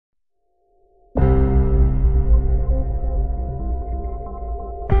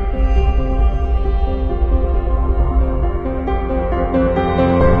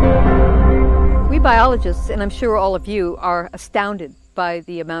biologists, and I'm sure all of you, are astounded by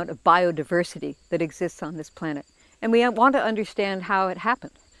the amount of biodiversity that exists on this planet. And we want to understand how it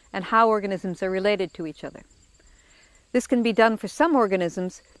happened and how organisms are related to each other. This can be done for some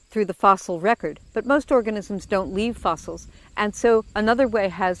organisms through the fossil record, but most organisms don't leave fossils. And so another way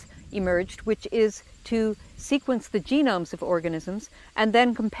has emerged, which is to sequence the genomes of organisms and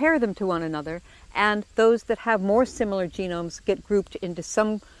then compare them to one another. And those that have more similar genomes get grouped into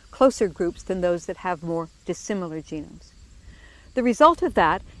some closer groups than those that have more dissimilar genomes. The result of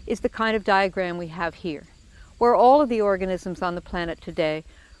that is the kind of diagram we have here, where all of the organisms on the planet today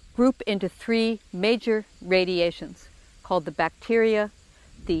group into three major radiations called the bacteria,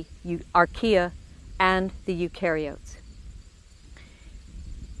 the archaea, and the eukaryotes.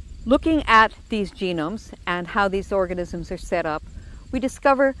 Looking at these genomes and how these organisms are set up, we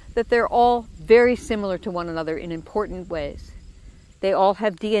discover that they're all very similar to one another in important ways. They all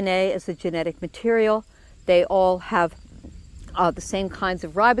have DNA as a genetic material. They all have the same kinds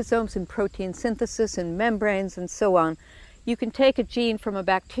of ribosomes and protein synthesis and membranes and so on. You can take a gene from a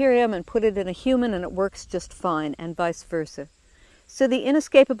bacterium and put it in a human and it works just fine, and vice versa. So the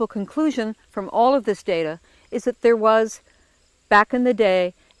inescapable conclusion from all of this data is that there was, back in the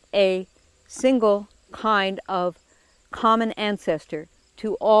day, a single kind of common ancestor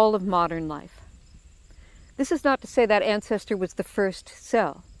to all of modern life. This is not to say that ancestor was the first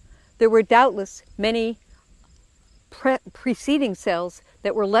cell. There were doubtless many preceding cells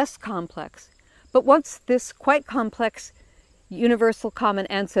that were less complex, but once this quite complex universal common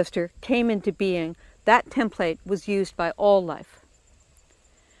ancestor came into being, that template was used by all life.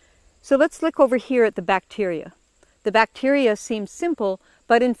 So let's look over here at the bacteria. The bacteria seem simple,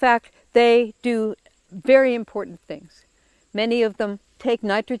 but in fact they do very important things. Many of them take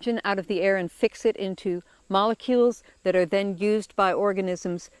nitrogen out of the air and fix it into molecules that are then used by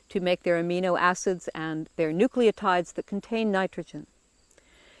organisms to make their amino acids and their nucleotides that contain nitrogen.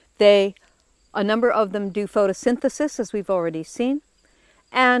 A number of them do photosynthesis, as we've already seen,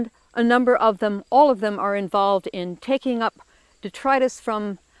 and a number of them, all of them, are involved in taking up detritus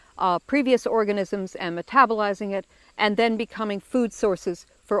from previous organisms and metabolizing it, and then becoming food sources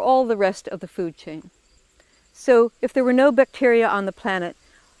for all the rest of the food chain. So if there were no bacteria on the planet,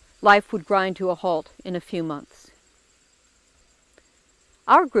 life would grind to a halt in a few months.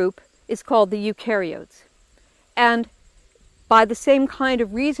 Our group is called the eukaryotes, and by the same kind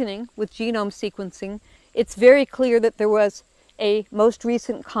of reasoning with genome sequencing, it's very clear that there was a most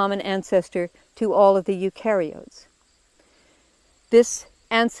recent common ancestor to all of the eukaryotes. This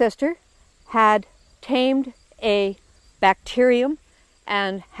ancestor had tamed a bacterium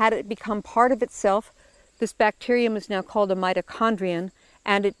and had it become part of itself. This bacterium is now called a mitochondrion,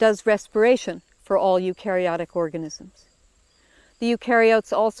 and it does respiration for all eukaryotic organisms. The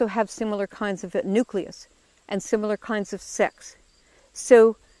eukaryotes also have similar kinds of nucleus and similar kinds of sex.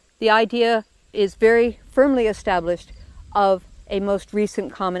 So the idea is very firmly established of a most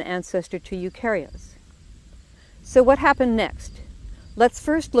recent common ancestor to eukaryotes. So what happened next? Let's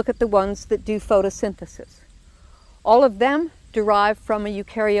first look at the ones that do photosynthesis. All of them derive from a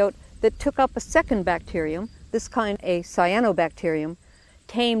eukaryote that took up a second bacterium, this kind, a cyanobacterium,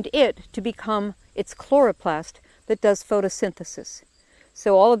 tamed it to become its chloroplast that does photosynthesis.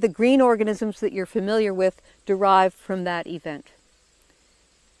 So all of the green organisms that you're familiar with derive from that event.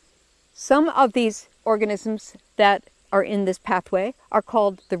 Some of these organisms that are in this pathway are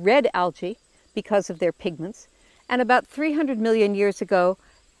called the red algae because of their pigments. And about 300 million years ago,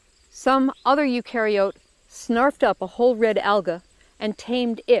 some other eukaryote snarfed up a whole red alga and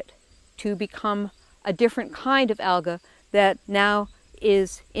tamed it to become a different kind of alga that now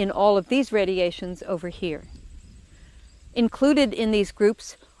is in all of these radiations over here. Included in these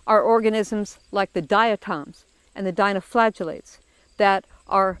groups are organisms like the diatoms and the dinoflagellates that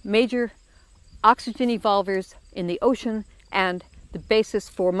are major oxygen evolvers in the ocean and the basis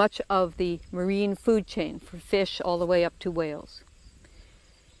for much of the marine food chain, for fish all the way up to whales.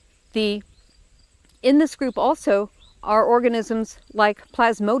 In this group also are organisms like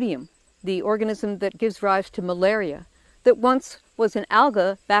Plasmodium, the organism that gives rise to malaria, that once was an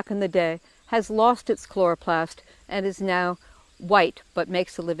alga back in the day, has lost its chloroplast and is now white but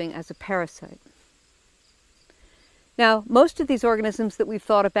makes a living as a parasite. Now, most of these organisms that we've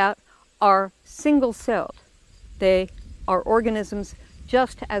thought about are single-celled. They are organisms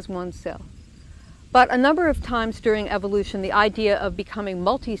just as one cell. But a number of times during evolution, the idea of becoming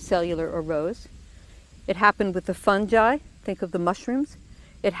multicellular arose. It happened with the fungi, think of the mushrooms.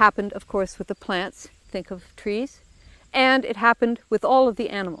 It happened, of course, with the plants, think of trees. And it happened with all of the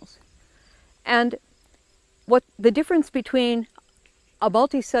animals. And what the difference between a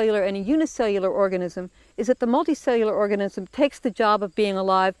multicellular and a unicellular organism is that the multicellular organism takes the job of being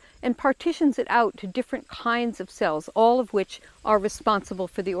alive and partitions it out to different kinds of cells, all of which are responsible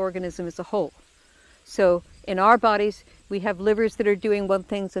for the organism as a whole. So in our bodies, we have livers that are doing one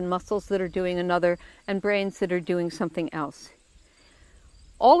thing and muscles that are doing another and brains that are doing something else.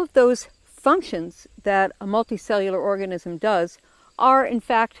 All of those functions that a multicellular organism does are, in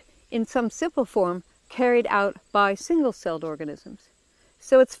fact, in some simple form, carried out by single-celled organisms.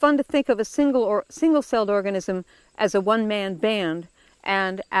 So it's fun to think of a single-celled organism as a one-man band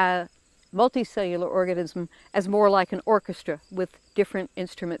and a multicellular organism as more like an orchestra with different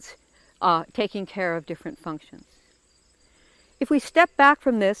instruments taking care of different functions. If we step back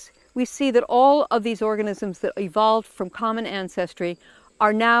from this, we see that all of these organisms that evolved from common ancestry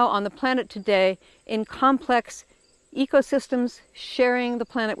are now on the planet today in complex ecosystems, sharing the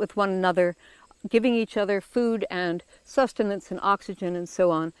planet with one another, giving each other food and sustenance and oxygen and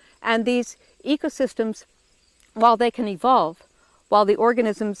so on. And these ecosystems, while they can evolve, while the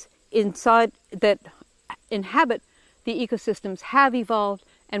organisms inside that inhabit the ecosystems have evolved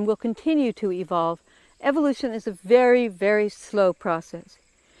and will continue to evolve, evolution is a very, very slow process.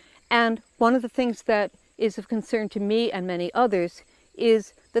 And one of the things that is of concern to me and many others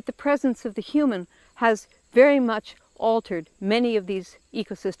is that the presence of the human has very much altered many of these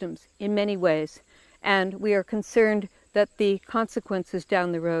ecosystems in many ways, and we are concerned that the consequences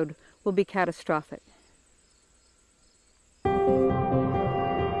down the road will be catastrophic.